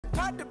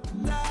Hot to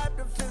dive,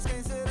 the fence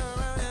can't sit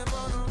around and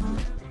bone.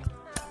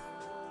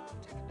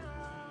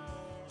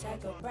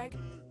 Take a break.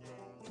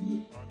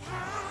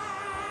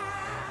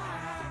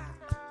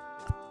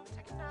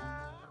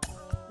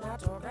 Not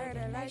to a great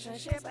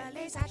relationship, at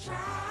least I try.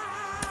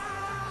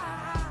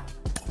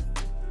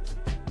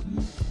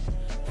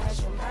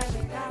 Passion,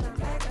 baby, gotta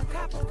make a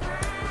couple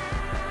crowns.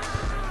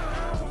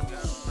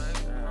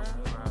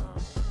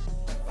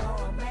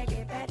 Before I make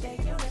it back, then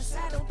you can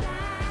settle down.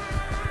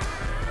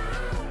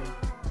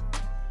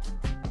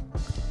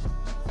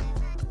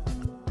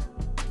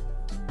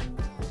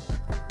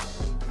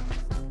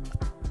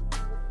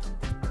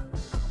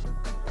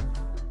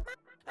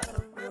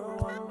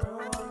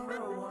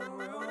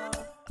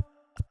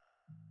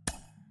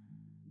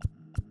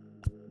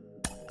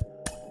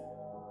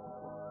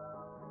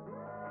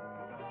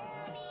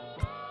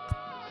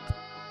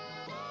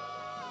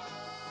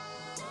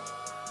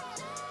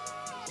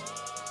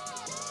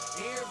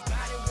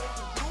 Everybody want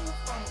the roof,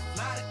 I'ma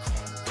fly the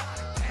coop.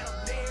 And up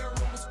there,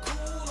 it was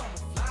cool, I'ma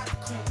fly the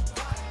coop.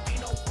 Ain't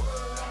no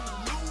word on the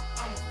loot,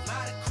 I'ma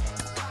fly the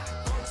coop.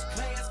 First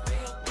class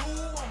fell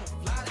through, I'ma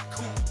fly the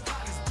coop.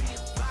 Cause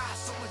being fly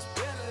so much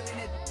better than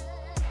it.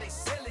 They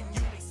selling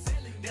you,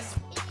 that's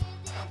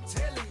I'm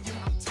telling you.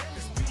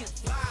 Cause being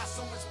fly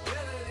so much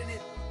better than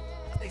it.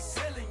 They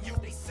selling you,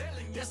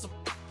 that's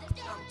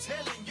I'm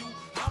telling you.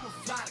 I'ma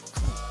fly the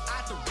coop.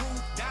 Out the roof,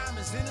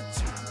 diamonds in the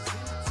tube.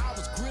 I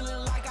was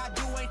grilling like I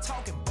do, ain't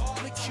talking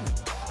barbecue.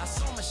 I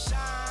summer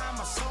shine,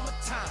 my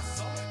summertime.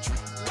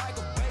 Treat like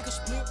a bagel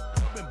split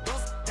up and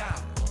bust down.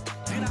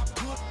 Then I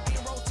put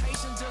in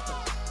rotation just to,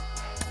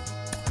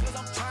 cause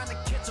I'm trying to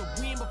catch a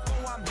win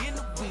before I'm in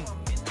the wind.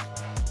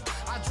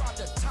 I dropped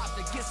the top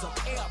to get some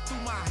air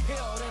through my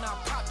hair, then I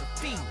popped the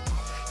fiend.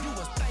 You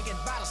was thinking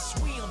about a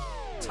swim,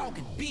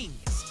 talking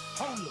beans.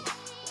 Hold up,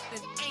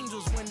 and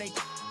angels when they.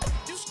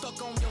 You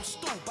stuck on your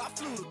stoop, I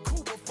flew the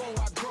coop before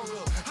I grew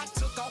up. I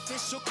took off and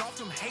shook off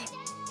them hate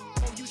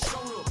before you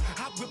showed up.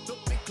 I whipped up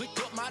and clicked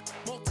up my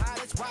multi,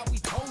 that's why we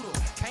told up.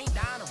 Came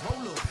down and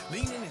roll up,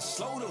 leaning and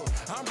slowed up.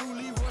 I'm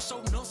really rush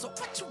so nuts, so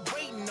what you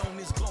waiting on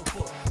this glow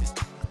for? It's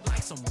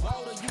like some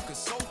water you can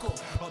soak up,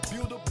 or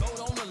build a boat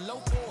on the low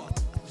for.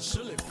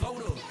 Surely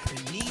float up, and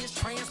me is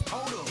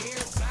transporter.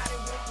 Everybody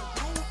want the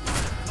roof,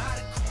 fly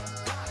the coop.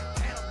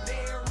 And up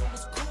there, it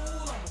was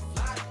cool, I'ma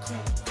fly the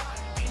coop.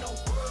 Ain't no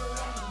word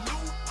on the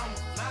loot, I'ma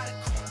fly the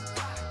coop.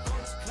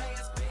 First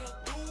class fell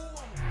through,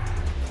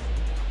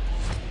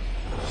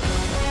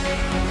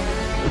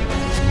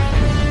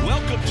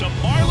 Welcome to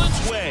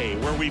Marlins Way,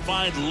 where we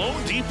find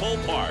Lone Depot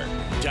Park.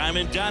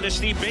 Diamond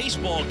Dynasty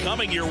Baseball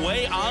coming your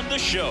way on the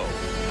show.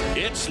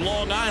 It's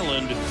Long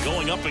Island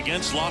going up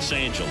against Los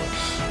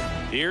Angeles.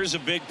 Here's a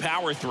big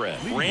power threat.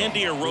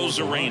 Randy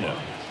Arozarena.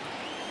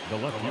 The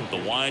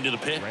wind of the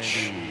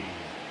pitch.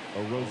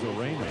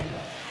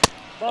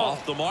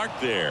 Off the mark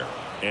there.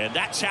 And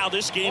that's how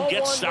this game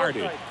gets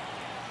started.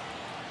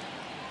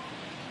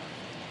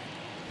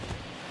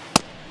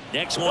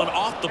 Next one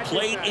off the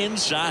plate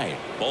inside.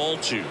 Ball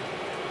 2.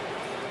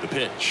 The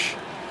pitch.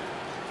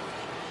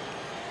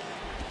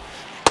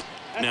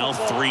 Now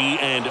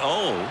 3-0.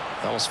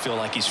 I almost feel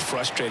like he's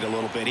frustrated a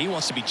little bit. He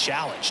wants to be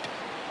challenged.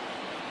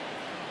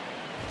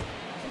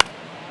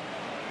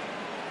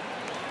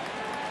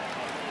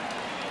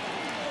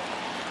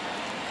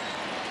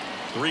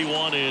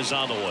 (3-1) is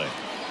on the way.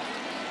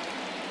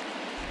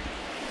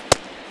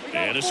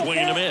 And a swing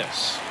and a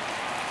miss.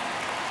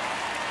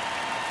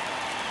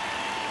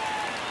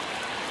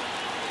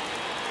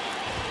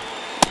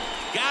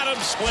 Got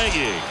him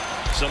swinging.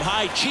 Some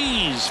high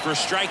cheese for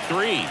strike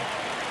 3.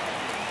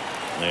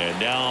 And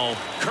now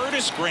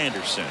Curtis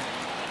Granderson.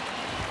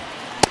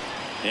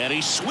 And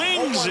he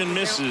swings and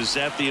misses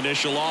at the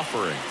initial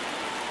offering.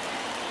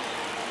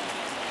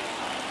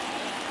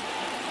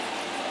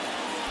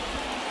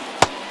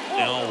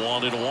 Now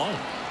 1-1.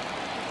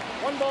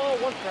 1 ball,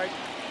 1 strike.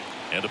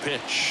 And a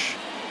pitch.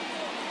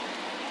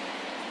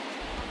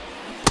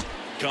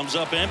 Comes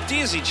up empty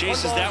as he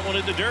chases that one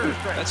in the dirt.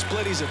 That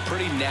splitty's a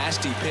pretty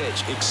nasty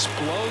pitch.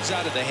 Explodes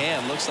out of the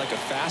hand. Looks like a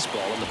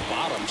fastball, and the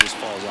bottom just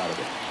falls out of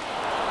it.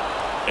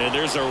 And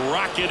there's a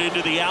rocket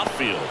into the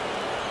outfield.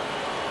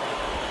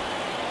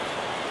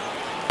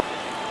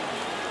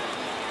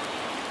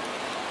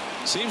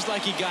 Seems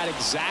like he got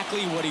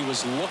exactly what he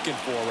was looking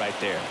for right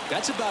there.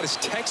 That's about as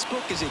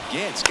textbook as it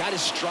gets. Got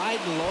his stride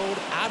and load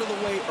out of the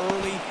way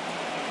early.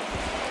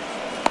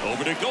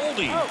 Over to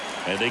Goldie.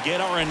 And they get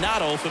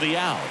Arenado for the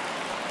out.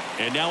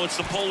 And now it's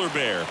the polar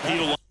bear.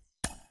 Pete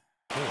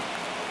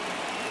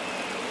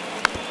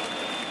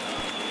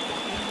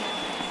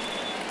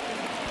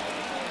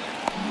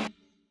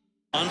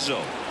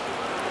Alonso.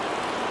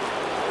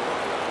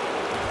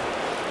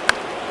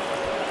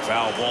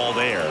 Foul ball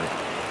there.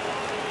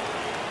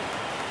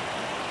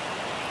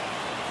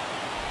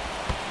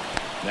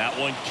 That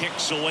one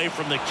kicks away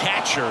from the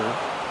catcher.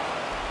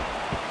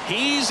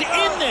 He's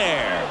in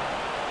there.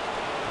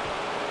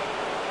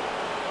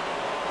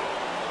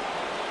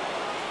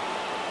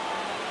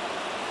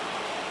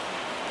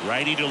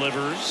 Righty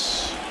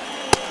delivers.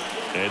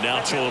 And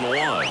now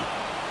 2-1.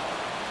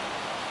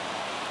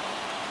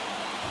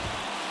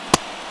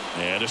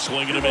 And a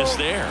swing and a miss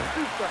there.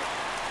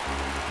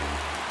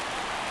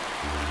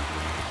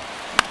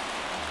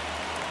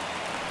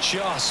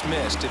 Just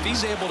missed. If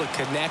he's able to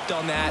connect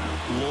on that,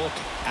 look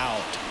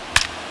out.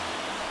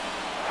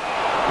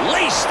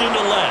 Laced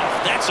into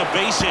left. That's a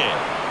base hit.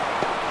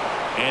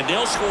 And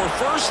they'll score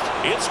first.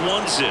 It's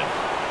 1-0.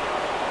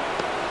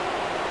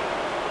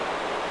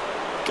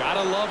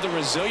 Gotta love the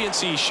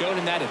resiliency he showed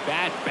in that at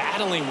bat,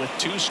 battling with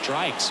 2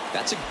 strikes.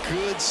 That's a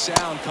good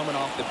sound coming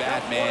off the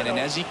bat, man. And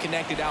as he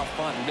connected out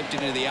front and ripped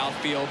it into the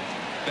outfield,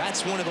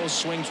 that's one of those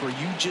swings where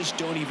you just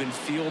don't even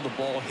feel the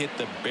ball hit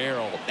the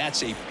barrel.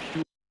 That's a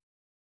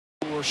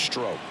pure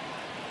stroke.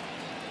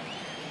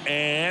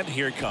 And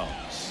here it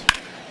comes.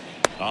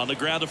 On the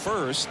ground to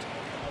first.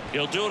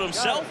 He'll do it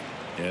himself.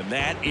 And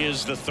that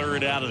is the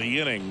 3rd out of the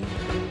inning.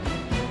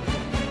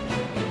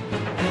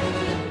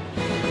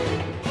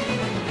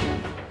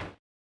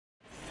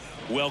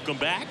 Welcome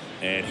back.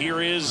 And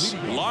here is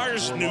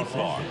Lars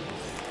Nootbaar.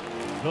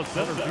 The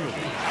center fielder.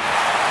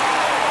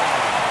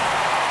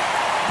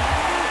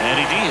 And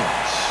he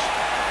deals.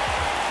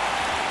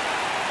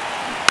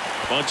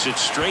 Bunts it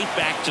straight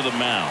back to the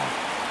mound.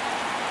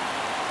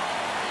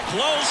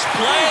 Close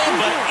play,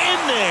 but in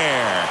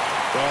there.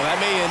 Well, that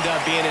may end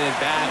up being an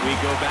at-bat we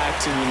go back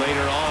to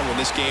later on when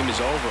this game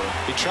is over.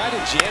 He tried to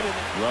jam it.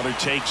 Runner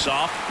takes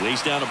off,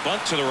 lays down a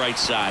bunt to the right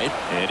side,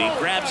 and he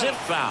grabs it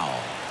foul.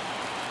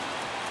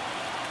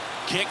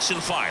 Kicks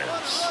and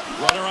fires.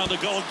 Runner on the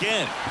go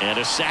again. And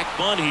a sac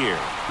bunt here.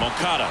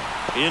 Moncada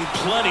in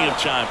plenty of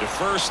time to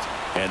first,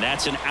 and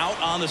that's an out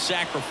on the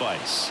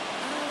sacrifice.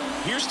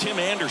 Here's Tim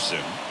Anderson.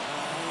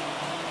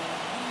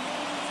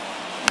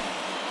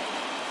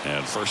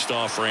 And first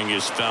offering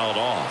is fouled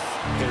off.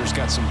 Hitter's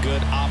got some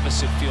good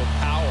opposite field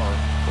power.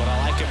 What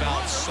I like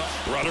about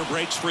Runner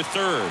breaks for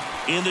third.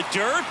 In the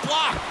dirt,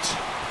 blocked.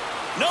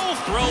 No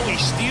throw, he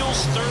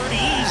steals third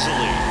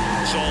easily.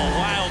 So a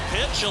wild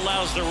pitch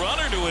allows the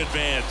runner to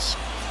advance.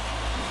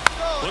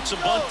 Puts a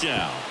bunt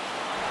down.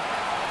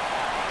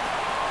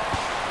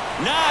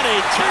 Not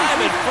in time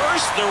at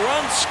first. The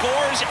run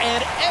scores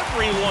and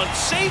everyone's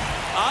safe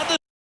on the.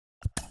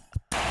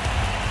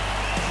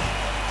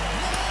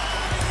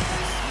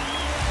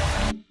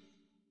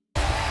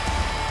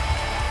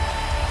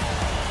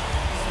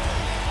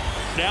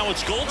 Now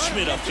it's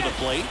Goldschmidt up to the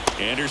plate.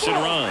 Anderson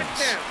runs.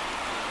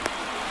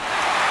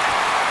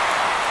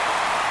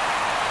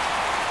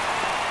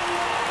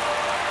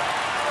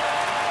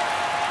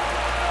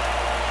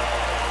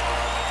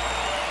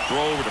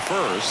 Throw over to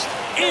first.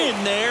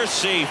 In there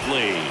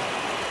safely.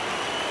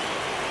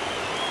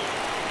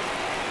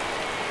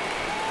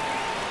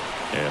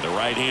 And the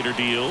right-hander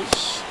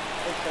deals.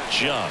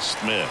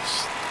 Just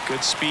missed.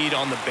 good speed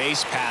on the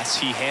base pass.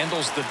 He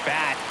handles the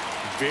bat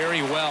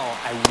very well.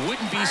 I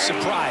wouldn't be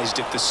surprised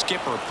if the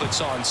skipper puts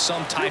on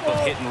some type of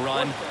hit and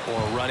run or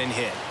run and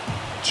hit.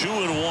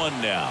 2-1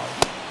 now.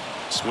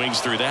 Swings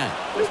through that.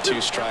 With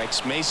 2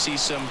 strikes. May see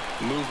some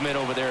movement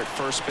over there at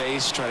first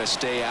base. Try to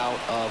stay out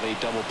of a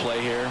double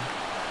play here.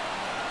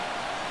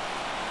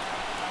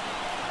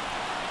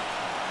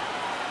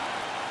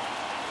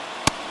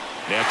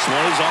 Next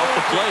one is off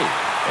the plate.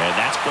 And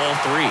that's ball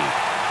 3.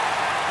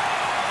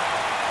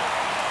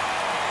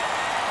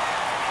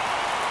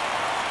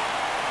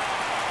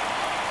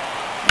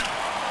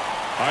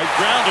 Hard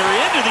grounder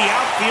into the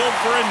outfield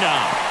for a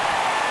knock.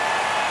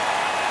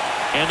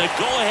 And the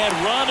go-ahead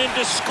run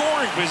into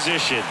scoring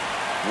position.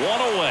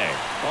 1 away.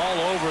 All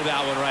over that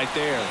one right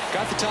there.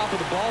 Got the top of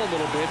the ball a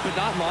little bit, but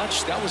not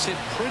much. That was hit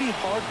pretty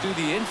hard through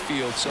the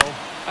infield, so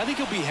I think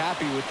he'll be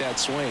happy with that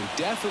swing.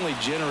 Definitely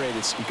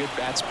generated some good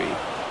bat speed.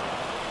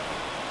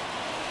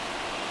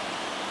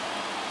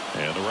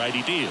 And the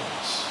righty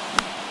deals.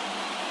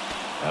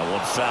 That one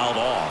fouled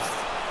off.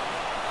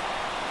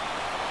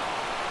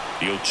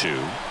 The 0-2.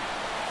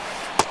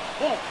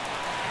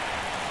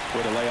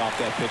 Way to lay off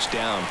that pitch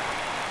down.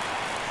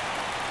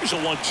 Here's a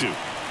 1-2.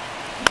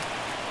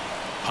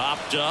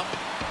 Popped up.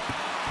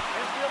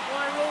 Infield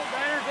fly rule,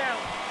 batter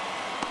down.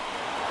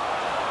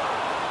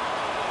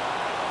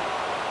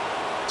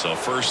 So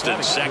first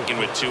and second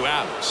with 2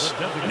 outs.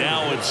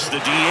 Now it's the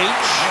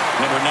DH,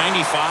 number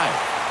 95.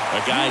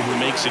 A guy who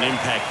makes an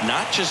impact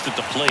not just at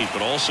the plate,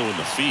 but also in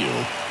the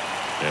field.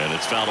 And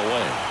it's fouled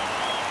away.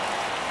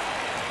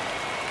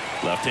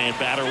 Left-hand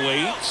batter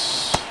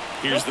waits.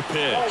 Here's the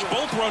pitch.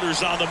 Both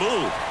runners on the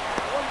move.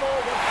 1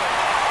 ball,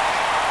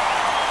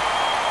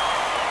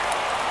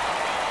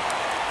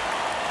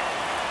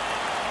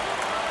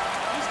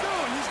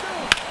 1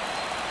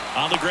 strike.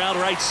 On the ground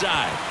right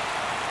side.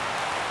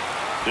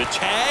 The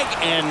tag,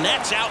 and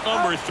that's out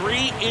number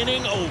 3,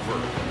 inning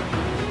over.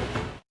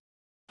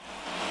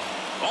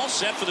 All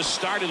set for the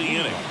start of the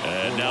inning.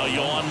 And now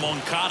Yohan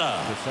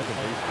Moncada. The second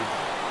baseman.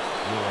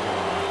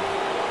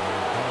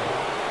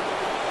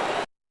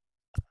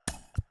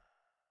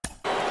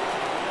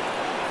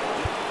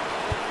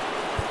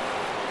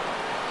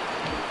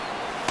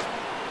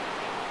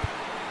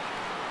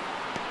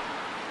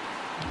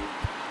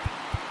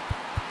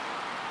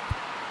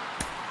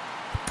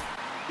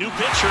 New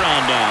pitcher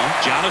on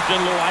now, Jonathan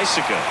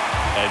Loaisiga.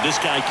 And this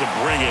guy can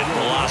bring it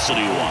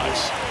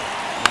velocity-wise.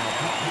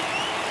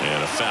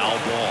 And a foul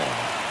ball.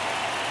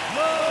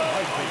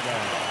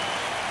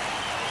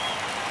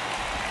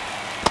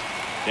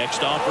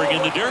 Next offering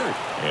in the dirt.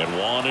 And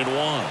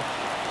 1-1.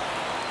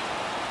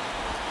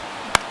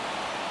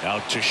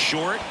 Out to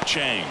short.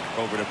 Chang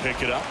over to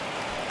pick it up.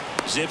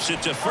 Zips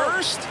it to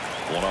first.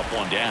 1 up,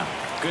 1 down.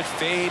 Good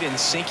fade and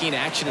sinking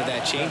action of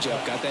that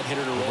changeup. Got that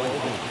hitter to roll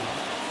over.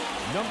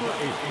 Number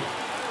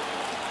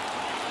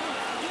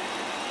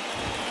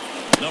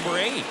 8. Number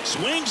 8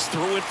 swings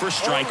through it for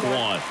strike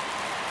 1.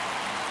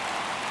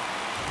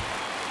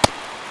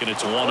 And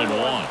it's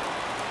 1-1.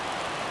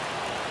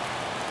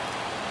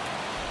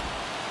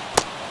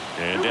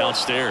 And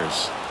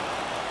downstairs.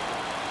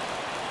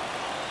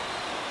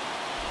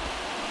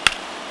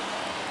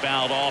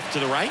 Fouled off to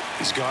the right.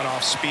 He's gone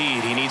off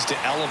speed. He needs to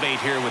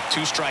elevate here with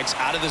 2 strikes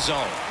out of the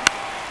zone.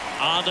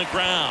 On the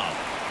ground.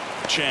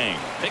 Chang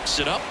picks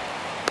it up.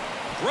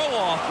 Throw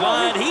off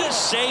line. He's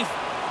safe.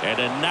 And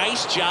a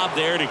nice job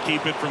there to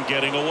keep it from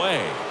getting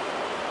away.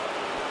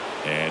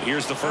 And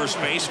here's the first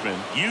baseman,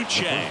 Yu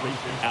Chang.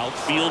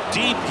 Outfield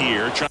deep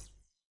here.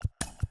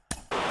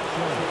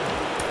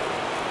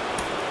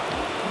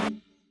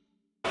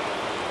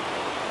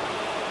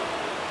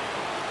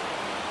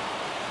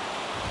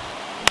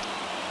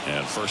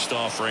 And first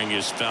offering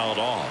is fouled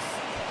off.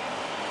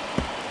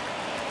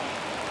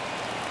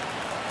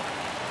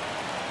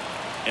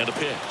 And a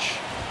pitch.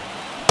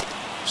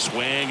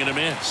 Swing and a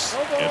miss.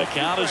 And the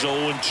count is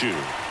 0-2.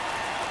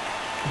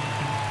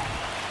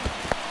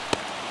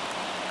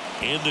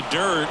 In the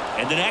dirt,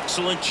 and an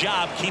excellent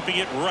job keeping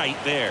it right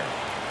there.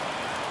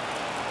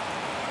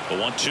 The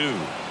 1-2.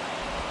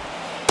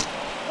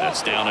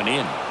 That's down and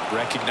in.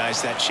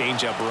 Recognize that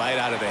changeup right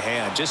out of the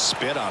hand. Just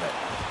spit on it.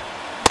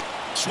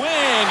 Swing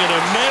and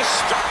a miss.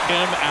 Struck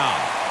him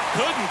out.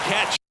 Couldn't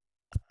catch.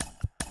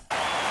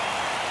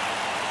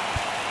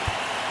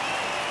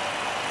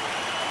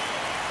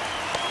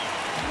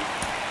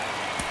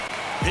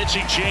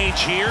 Pitching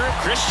change here,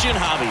 Christian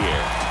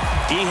Javier.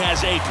 He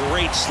has a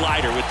great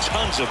slider with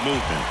tons of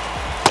movement.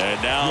 And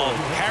now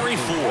Harry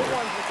Ford.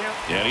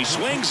 And he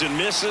swings and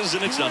misses,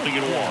 and it's 0-1.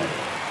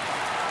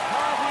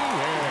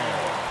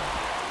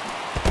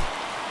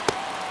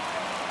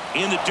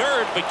 In the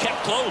dirt, but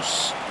kept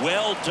close.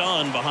 Well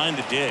done behind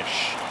the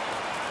dish.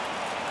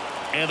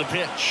 And the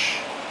pitch.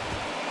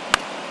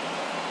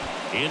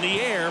 In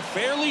the air,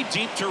 fairly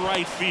deep to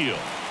right field.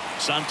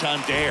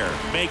 Santander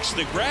makes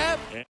the grab.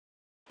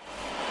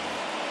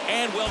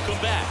 And welcome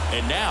back.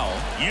 And now,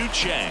 Yu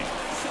Chang.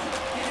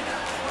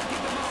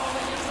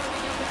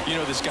 You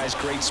know, this guy's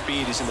great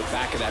speed is in the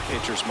back of that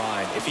pitcher's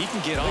mind. If he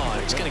can get on,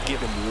 it's going to give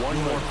him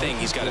one more thing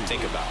he's got to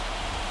think about.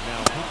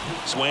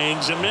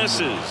 Swings and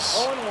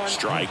misses.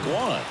 Strike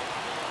 1.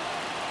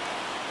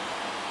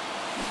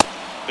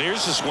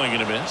 There's the swing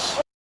and a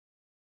miss.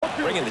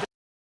 Bringing the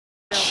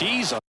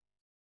cheese on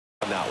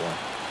that one.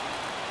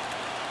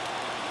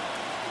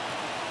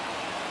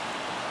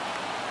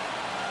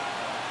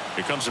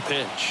 Here comes a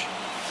pitch.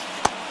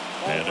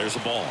 And there's a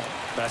ball.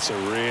 That's a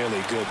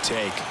really good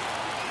take.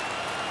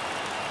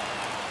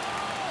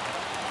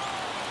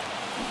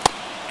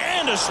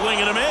 And a swing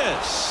and a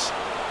miss.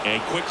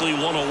 And quickly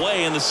one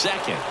away in the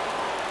second.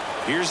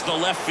 Here's the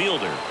left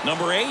fielder,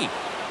 number 8.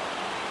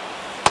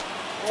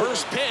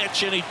 First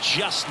pitch, and he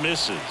just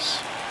misses.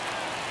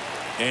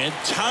 And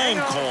time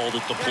called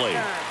at the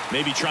plate.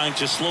 Maybe trying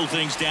to slow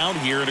things down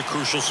here in a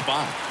crucial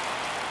spot.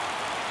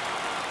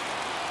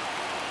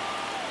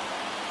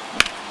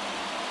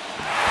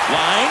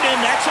 Line,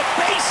 and that's a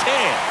base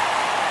hit.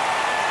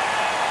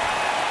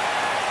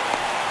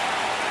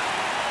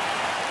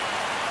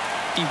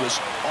 He was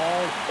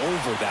all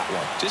over that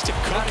one. Just a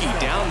cookie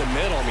down the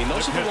middle. I mean,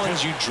 those are the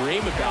ones you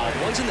dream about.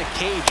 Ones in the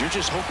cage, you're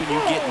just hoping you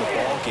get in the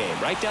ball game.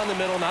 Right down the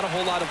middle, not a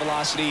whole lot of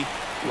velocity,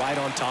 right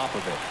on top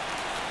of it.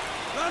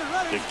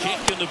 The kick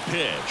and the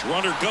pitch.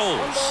 Runner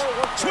goes.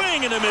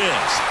 Swing and a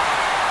miss.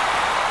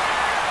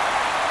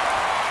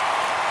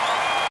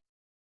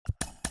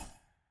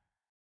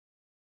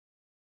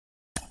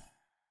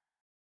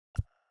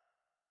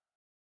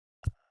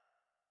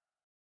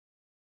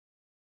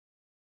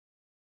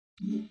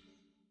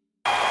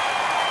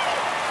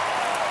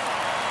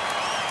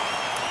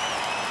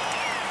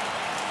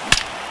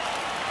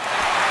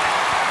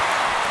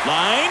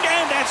 Lined,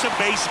 and that's a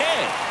base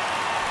hit.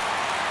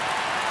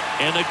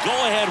 And a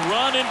go-ahead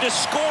run into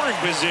scoring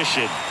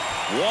position.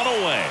 One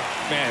away.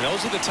 Man,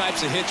 those are the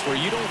types of hits where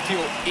you don't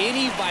feel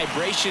any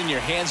vibration in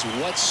your hands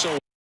whatsoever.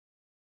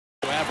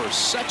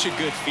 Such a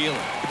good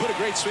feeling. He put a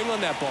great swing on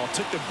that ball.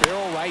 Took the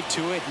barrel right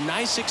to it.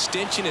 Nice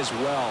extension as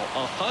well.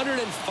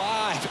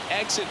 105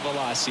 exit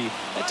velocity.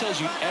 That tells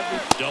you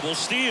everything. Double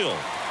steal.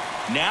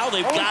 Now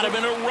they've got him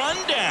in a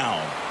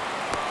rundown.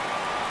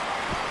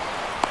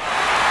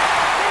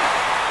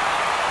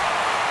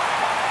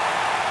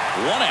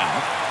 One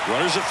out.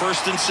 Runners at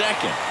first and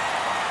second.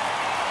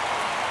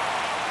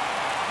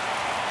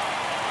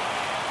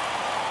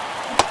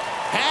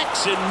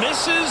 Hacks and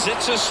misses.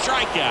 It's a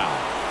strikeout.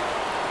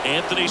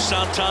 Anthony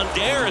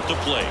Santander at the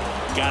plate.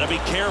 Got to be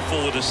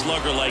careful with a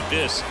slugger like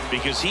this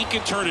because he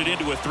can turn it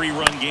into a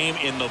 3-run game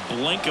in the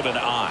blink of an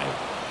eye.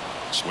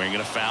 Swinging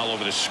a foul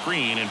over the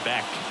screen and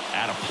back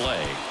out of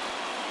play.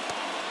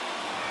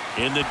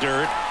 In the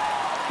dirt.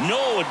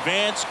 No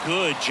advance.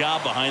 Good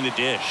job behind the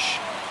dish.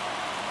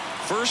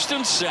 First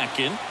and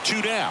second,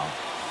 2 down.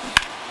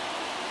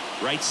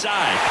 Right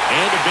side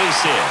and a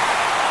base hit.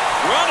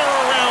 Runner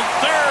around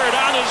third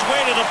on his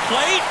way to the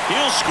plate.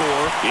 He'll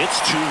score. It's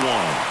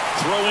 2-1.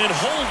 Throw in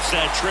holds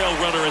that trail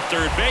runner at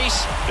third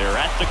base. They're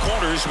at the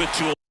corners with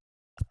 2.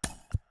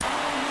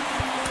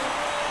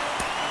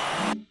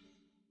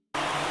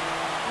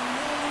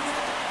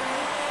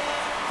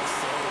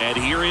 And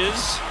here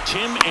is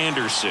Tim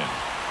Anderson.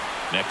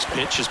 Next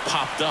pitch is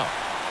popped up.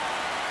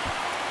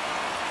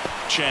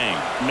 Chang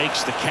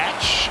makes the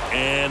catch,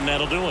 and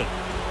that'll do it.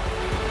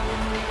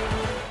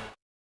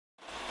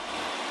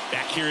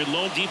 Back here at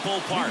Lone Depot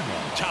Park,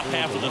 top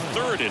half of the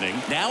third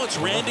inning. Now it's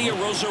Randy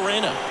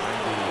Arozarena.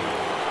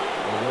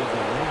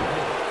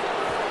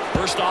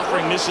 First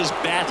offering misses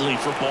badly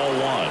for ball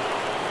 1.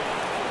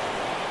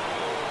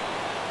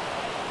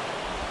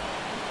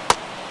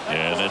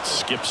 And that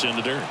skips in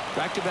the dirt.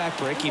 Back-to-back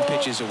breaking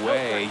pitches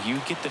away, you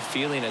get the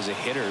feeling as a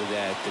hitter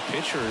that the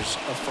pitcher's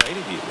afraid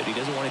of you, that he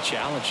doesn't want to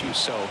challenge you.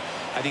 So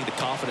I think the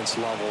confidence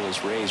level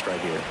is raised right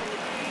here.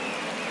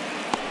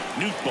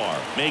 Nootbaar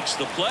makes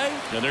the play,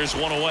 and there's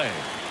one away.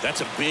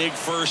 That's a big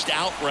first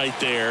out right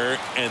there,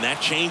 and that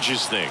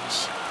changes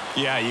things.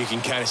 Yeah, you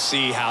can kind of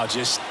see how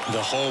just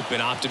the hope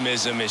and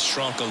optimism is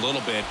shrunk a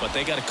little bit, but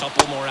they got a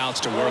couple more outs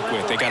to work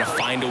with. They got to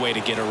find a way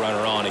to get a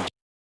runner on. And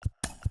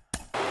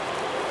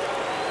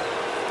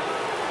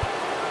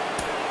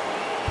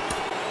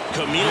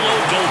Camilo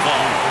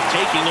Doval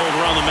taking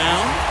over on the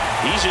mound.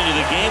 He's into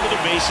the game with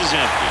the bases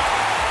empty.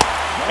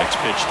 Next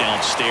pitch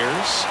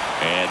downstairs,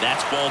 and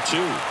that's ball 2.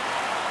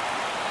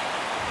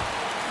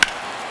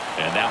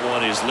 And that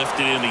one is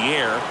lifted in the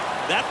air.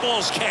 That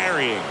ball's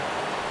carrying.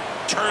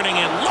 Turning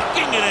and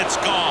looking, and it's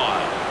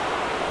gone.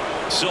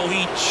 So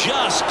he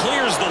just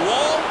clears the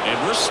wall, and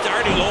we're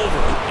starting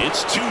over.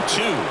 It's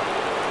 2-2.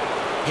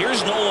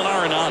 Here's Nolan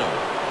Arenado.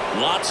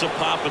 Lots of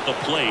pop at the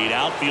plate.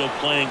 Outfield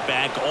playing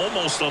back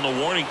almost on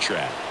the warning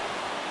track.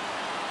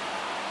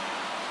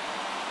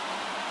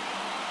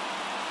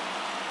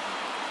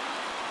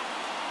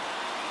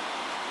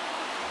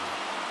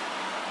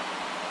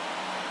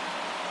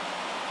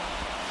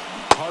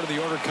 part of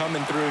the order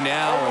coming through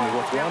now, and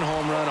with 1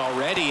 home run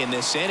already in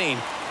this inning,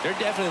 they're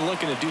definitely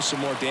looking to do some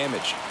more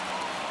damage.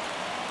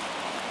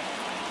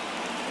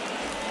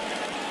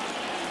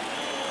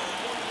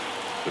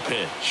 The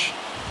pitch.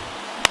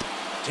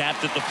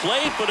 Tapped at the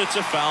plate, but it's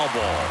a foul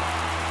ball.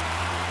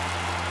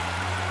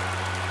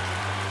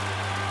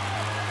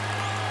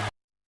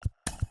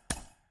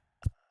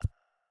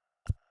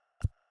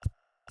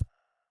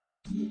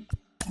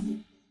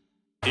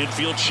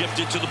 Infield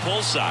shifted to the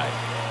pull side.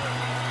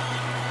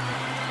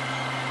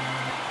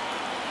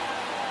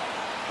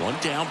 One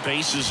down,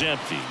 base is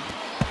empty.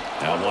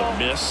 That one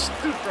missed.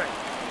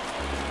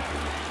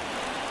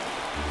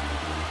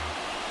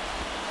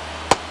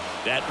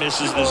 That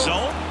misses the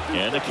zone,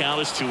 and the count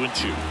is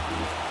 2-2.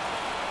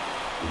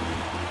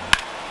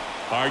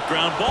 Hard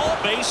ground ball,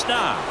 base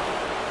knock.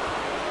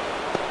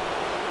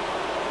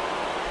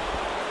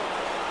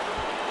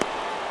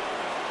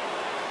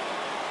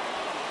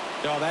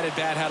 No, that at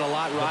bat had a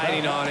lot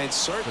riding on it.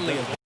 Certainly.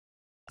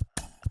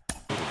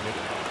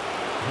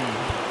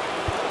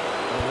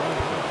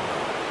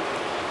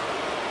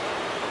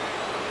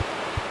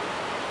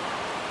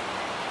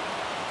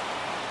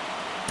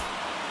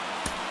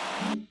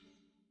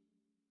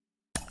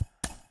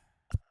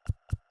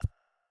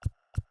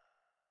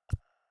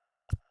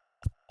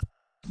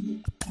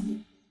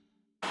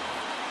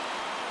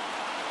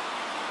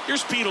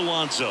 Here's Pete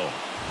Alonso.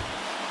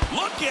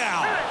 Look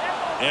out!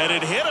 And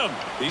it hit him.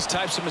 These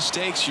types of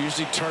mistakes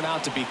usually turn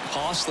out to be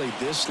costly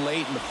this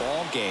late in the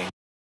ball game.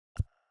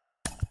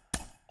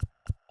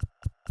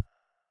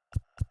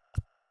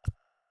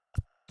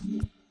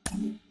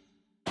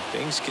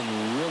 Things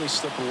can really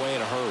slip away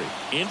in a hurry.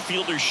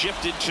 Infielder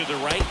shifted to the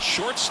right.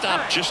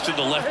 Shortstop just to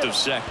the left of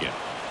second.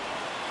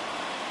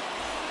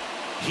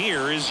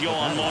 Here is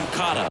Yohan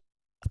Moncada.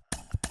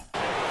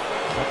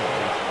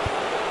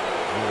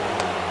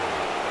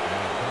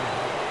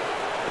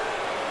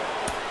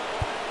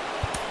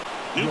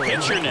 New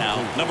pitcher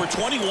now, number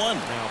 21,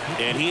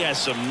 and he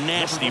has some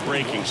nasty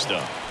breaking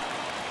stuff.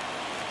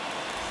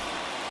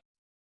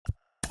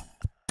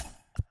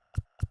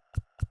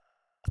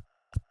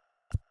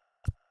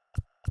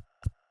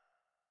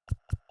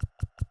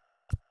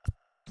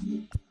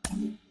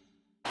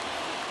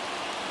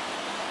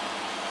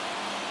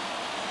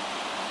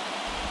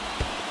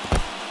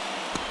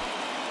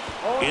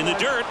 In the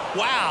dirt.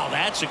 Wow,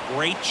 that's a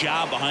great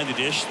job behind the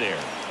dish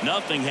there.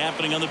 Nothing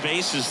happening on the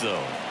bases,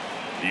 though.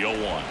 The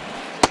 0-1.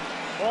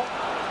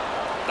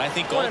 I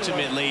think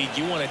ultimately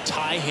you want to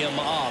tie him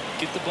up,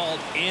 get the ball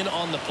in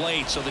on the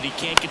plate so that he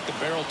can't get the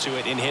barrel to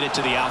it and hit it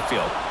to the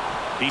outfield.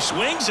 He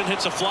swings and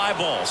hits a fly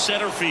ball,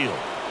 center field.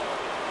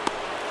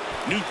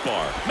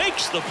 Nootbaar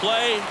makes the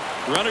play.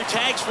 Runner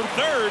tags from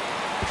third.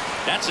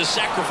 That's a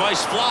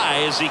sacrifice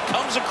fly as he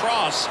comes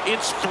across.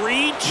 It's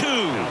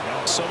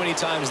 3-2. So many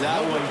times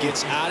that one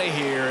gets out of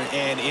here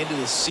and into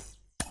the sea.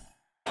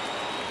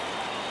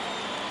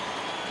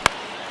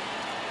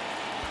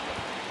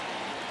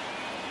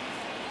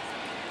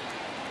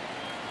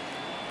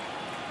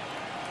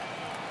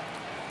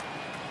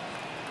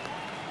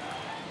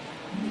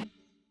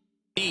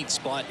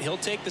 Spot. He'll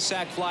take the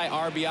sac fly,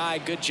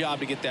 RBI. Good job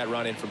to get that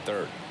run in from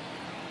third.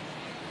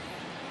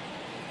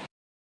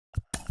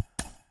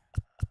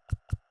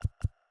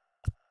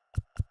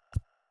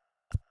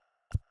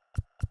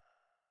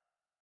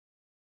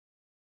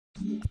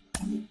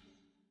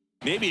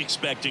 Maybe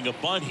expecting a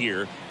bunt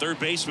here. Third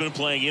baseman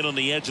playing in on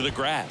the edge of the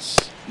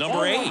grass.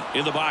 Number 8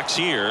 in the box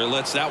here.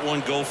 Lets that one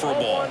go for a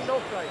ball.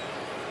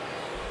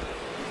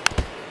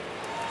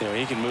 You know,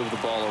 he can move the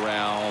ball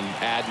around,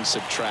 add and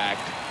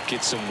subtract,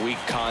 get some weak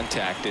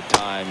contact at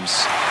times.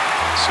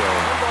 So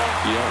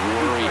you don't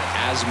worry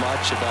as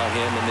much about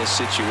him in this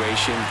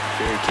situation.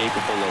 Very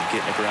capable of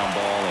getting a ground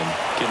ball and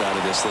getting out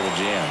of this little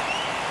jam.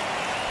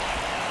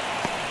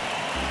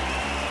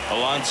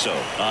 Alonso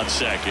on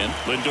second.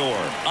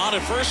 Lindor on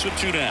at first with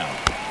 2 down.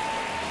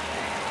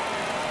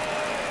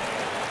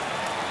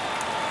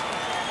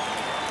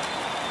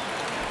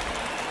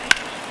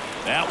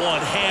 That one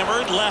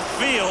hammered left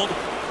field.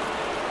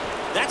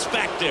 That's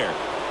back there.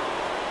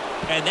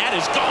 And that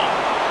is gone.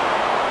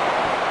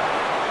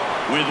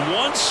 With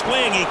one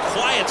swing, he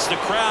quiets the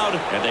crowd,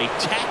 and they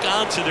tack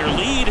on to their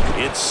lead.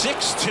 It's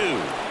 6-2.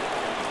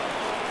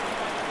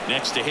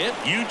 Next to hit,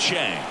 Yu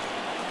Chang.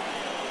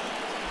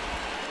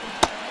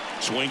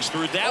 Swings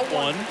through that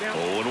one.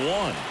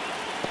 0-1.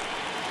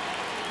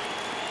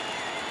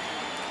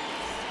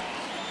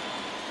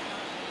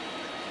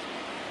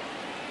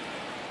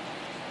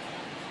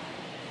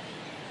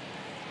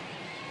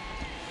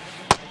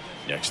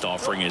 Next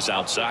offering is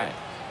outside.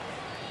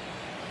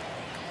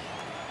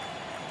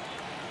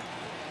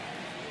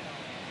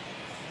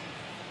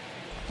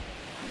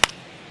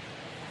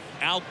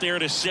 Out there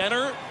to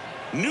center.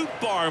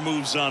 Nootbaar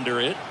moves under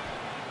it.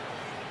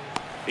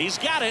 He's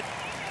got it.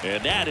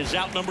 And that is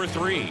out number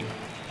 3.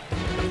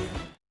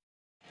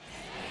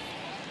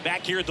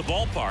 Back here at the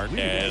ballpark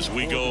as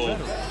we go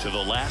to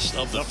the last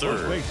of the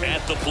third.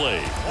 At the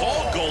plate,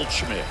 Paul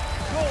Goldschmidt.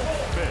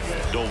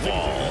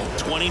 Doval,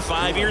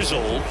 25 years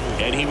old,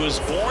 and he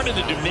was born in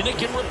the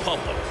Dominican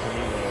Republic.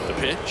 The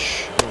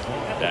pitch.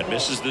 That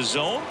misses the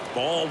zone.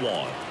 Ball 1.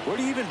 Where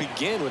do you even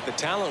begin with the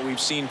talent we've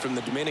seen from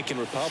the Dominican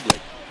Republic?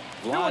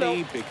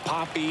 Vladdy, Big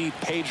Papi,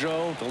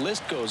 Pedro, the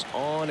list goes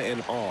on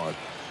and on.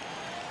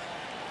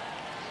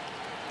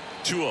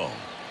 2-0.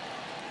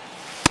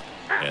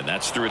 And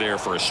that's through there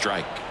for a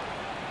strike.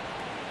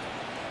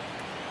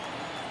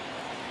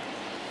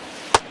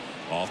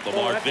 Off the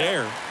mark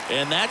there.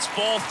 And that's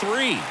ball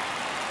 3.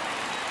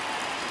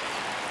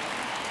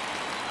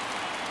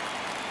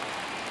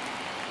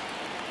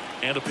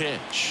 And a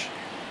pitch.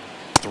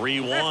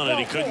 3-1, and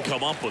he couldn't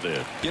come up with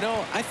it. You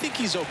know, I think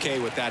he's okay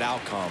with that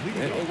outcome.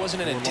 It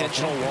wasn't an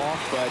intentional walk,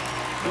 but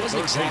he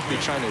wasn't exactly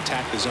trying to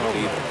attack the zone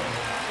either.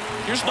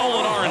 Here's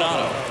Nolan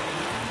Arenado.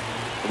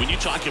 When you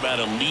talk about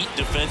elite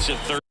defensive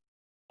third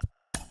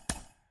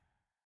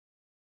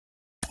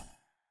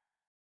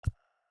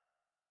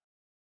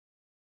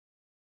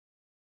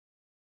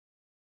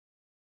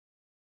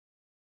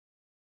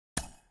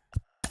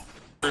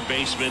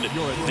baseman,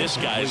 this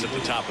guy's at the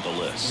top of the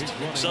list.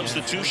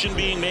 Substitution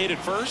being made at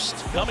first.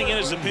 Coming in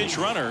as a pinch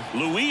runner,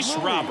 Luis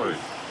Robert.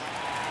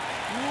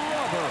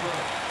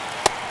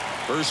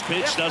 First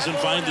pitch doesn't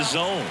find the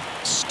zone.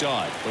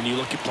 Stud. When you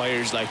look at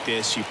players like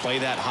this, you play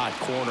that hot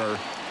corner.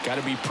 Got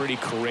to be pretty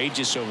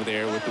courageous over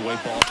there with the way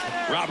ball.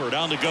 Robert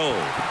on the go.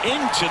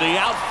 Into the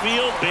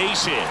outfield,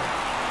 base hit.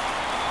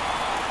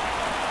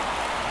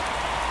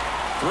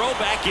 Throw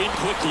back in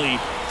quickly.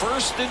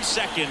 First and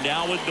second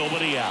now with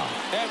nobody out.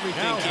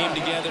 Everything came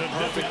together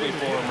perfectly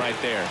for him right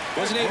there.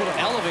 Wasn't able to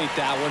elevate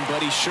that one,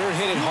 but he sure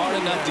hit it hard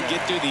enough to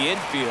get through the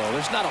infield.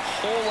 There's not a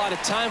whole lot of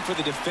time for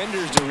the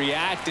defenders to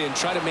react and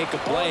try to make a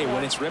play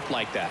when it's ripped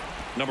like that.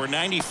 Number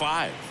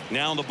 95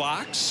 now in the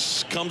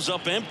box. Comes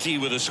up empty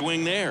with a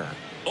swing there.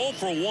 0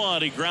 for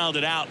 1. He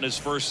grounded out in his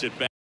first at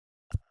bat.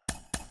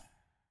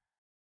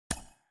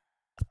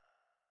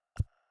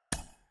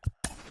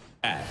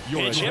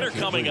 Pinch hitter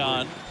coming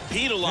on.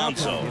 Pete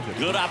Alonso.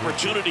 Good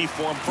opportunity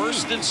for him.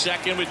 First and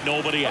second with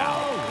nobody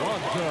out.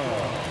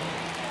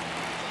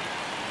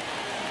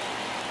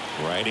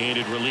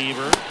 Right-handed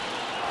reliever.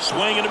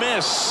 Swing and a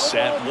miss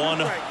at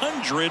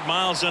 100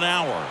 miles an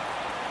hour.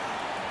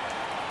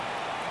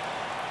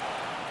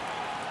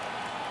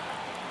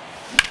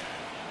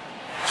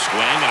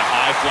 Swing and a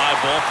high fly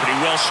ball. Pretty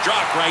well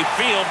struck right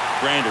field.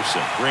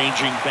 Granderson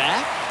ranging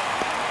back.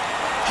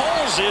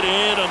 Pulls it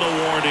in on the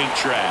warning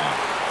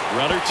track.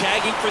 Runner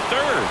tagging for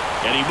third,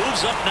 and he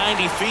moves up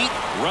 90 feet.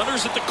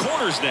 Runners at the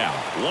corners now.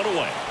 1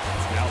 away.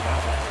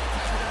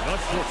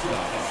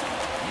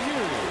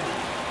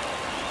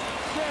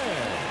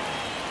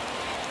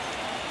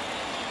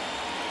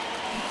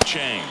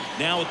 Chang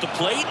now at the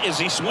plate as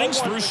he swings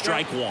through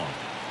strike one.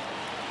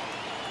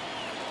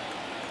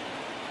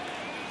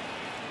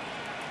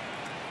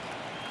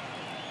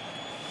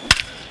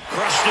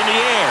 Crushed in the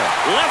air,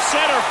 left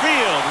center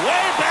field,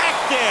 way back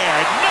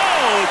there,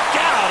 no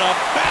doubt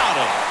about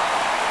it.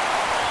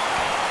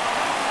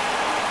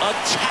 A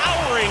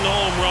towering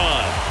home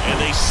run, and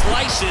they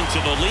slice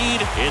into the lead.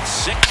 It's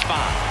 6-5.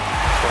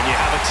 When you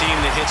have a team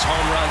that hits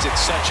home runs at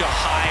such a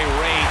high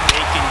rate,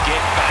 they can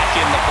get back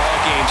in the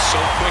ballgame so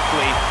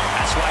quickly.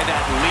 That's why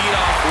that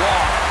leadoff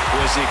walk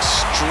was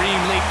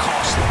extremely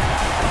costly.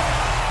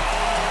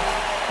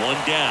 One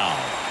down.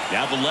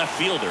 Now the left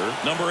fielder,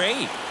 number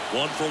 8.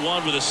 1 for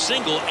 1 with a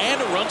single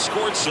and a run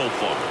scored so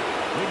far.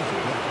 Ladies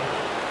and gentlemen,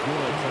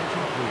 your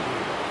attention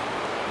please.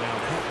 Now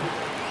pitching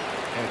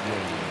at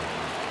Yankee.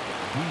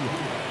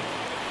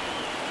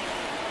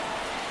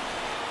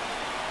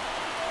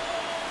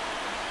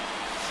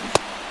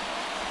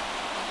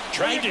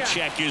 Tried to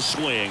check his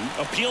swing,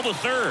 appeal to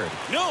third.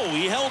 No,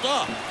 he held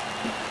up.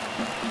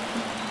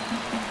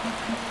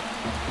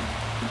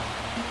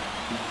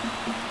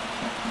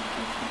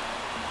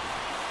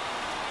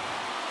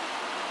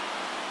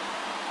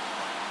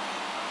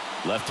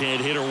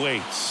 Left-hand hitter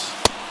waits.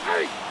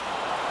 Hey!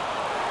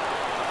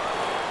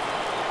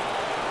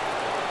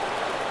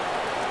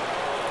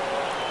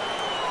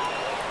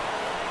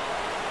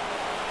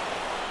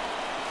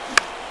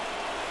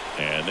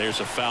 And there's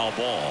a foul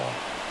ball.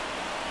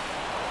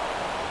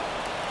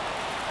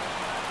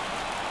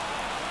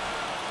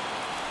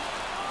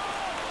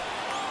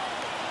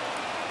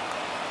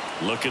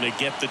 Looking to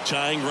get the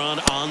tying run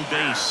on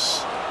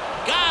base.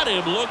 Got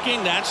him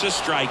looking. That's a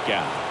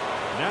strikeout.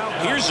 Now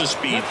Here's a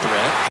speed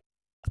threat.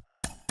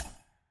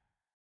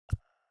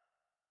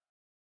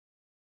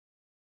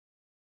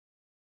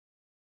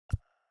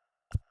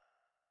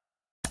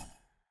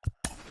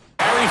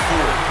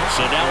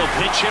 So now a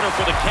pinch hitter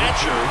for the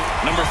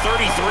catcher, number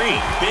 33.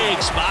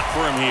 Big spot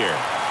for him here.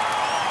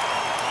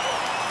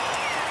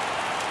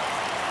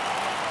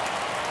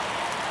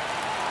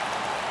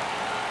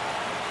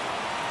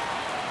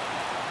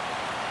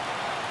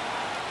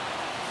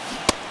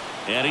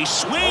 And he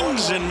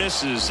swings and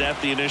misses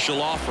at the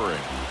initial offering.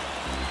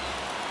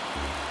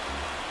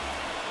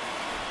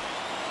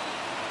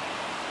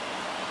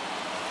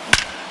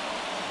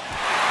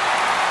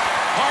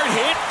 Hard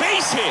hit,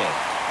 base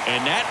hit.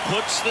 And that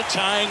puts the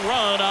tying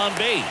run on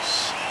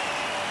base.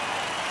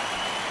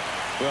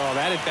 Well,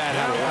 that at-bat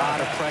had a lot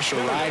of pressure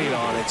riding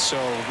on it, so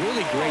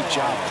really great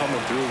job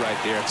coming through right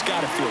there. It's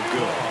got to feel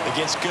good.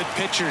 Against good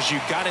pitchers,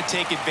 you've got to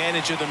take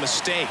advantage of the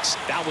mistakes.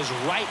 That was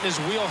right in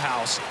his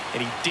wheelhouse,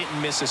 and he didn't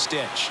miss a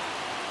stitch.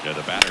 Yeah,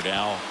 the batter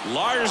now,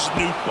 Lars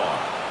Nootbaar.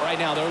 Right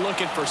now, they're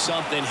looking for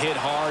something hit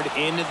hard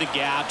into the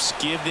gaps,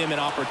 give them an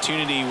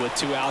opportunity with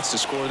 2 outs to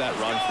score that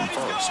run from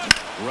first.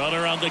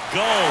 Runner on the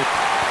go.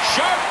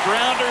 Sharp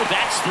grounder.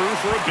 That's through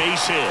for a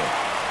base hit.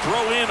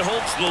 Throw in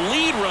holds the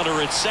lead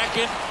runner at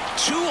second.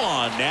 2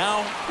 on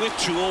now with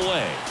 2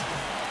 away.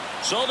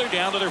 So they're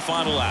down to their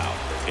final out.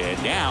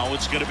 And now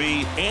it's going to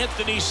be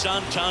Anthony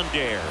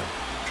Santander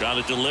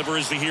trying to deliver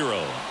as the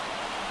hero.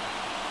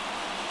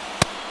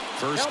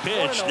 First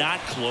pitch, not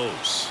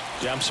close.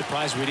 Yeah, I'm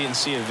surprised we didn't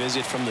see a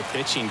visit from the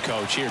pitching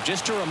coach here.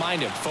 Just to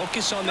remind him,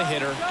 focus on the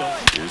hitter.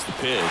 Here's the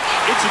pitch.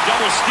 It's a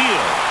double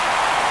steal.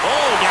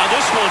 Oh, now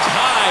this one's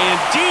high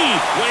and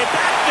deep. Way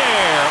back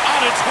there.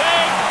 On its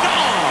way.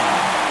 Gone.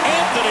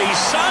 Anthony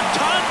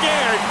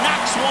Santander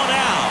knocks one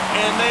out,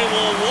 and they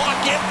will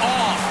walk it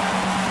off.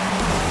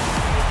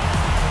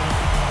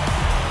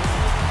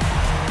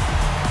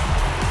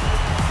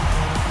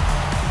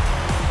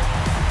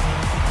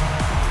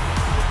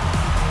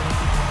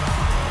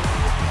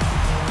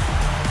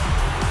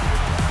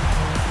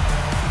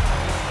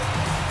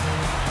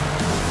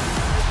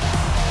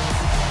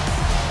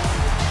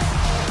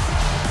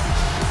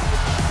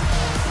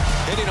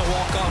 Hitting a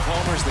walk-off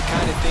homer is the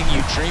kind of thing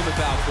you dream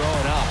about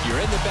growing up. You're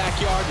in the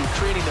backyard, you're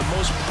creating the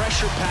most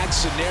pressure-packed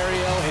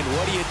scenario, and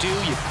what do?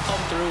 You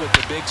come through with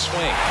the big swing.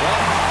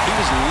 Well, he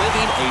was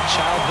living a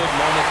childhood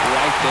moment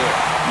right there.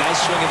 Nice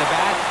swing of the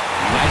bat,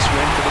 nice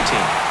win for the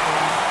team.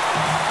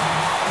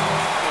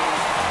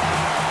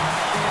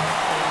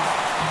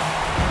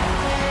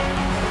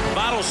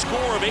 Final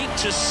score of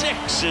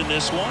 8-6 in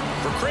this one.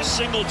 For Chris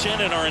Singleton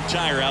and our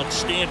entire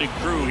outstanding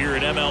crew here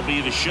at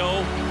MLB The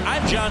Show,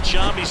 I'm John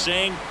Shambi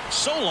saying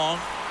so long.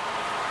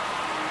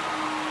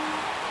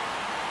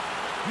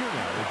 here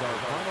now is our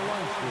final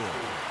line score.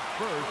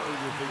 First for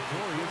your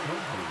victorious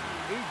home team,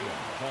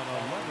 Agents on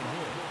 11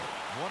 hits.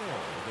 1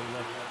 error, they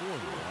left 40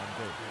 on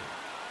base.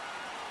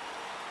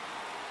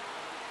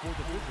 For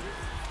the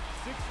visitors,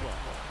 6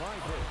 runs, 5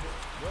 hits,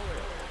 no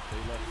error,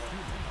 they left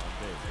 2 men on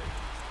base.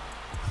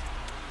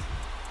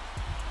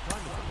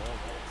 Time of the ball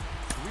game,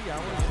 3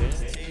 hours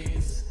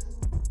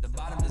and The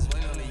bottom is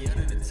way only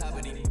under the top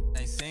of the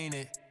ain't seen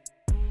it.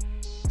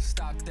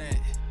 Stop that.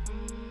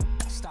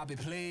 Stop it,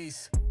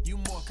 please. You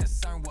more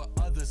concerned what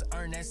others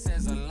earn. That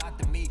says a lot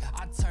to me.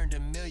 I turned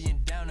 $1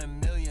 million down 1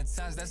 million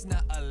times. That's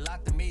not a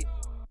lot to me.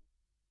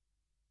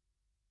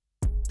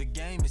 The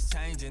game is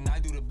changing. I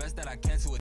do the best that I can to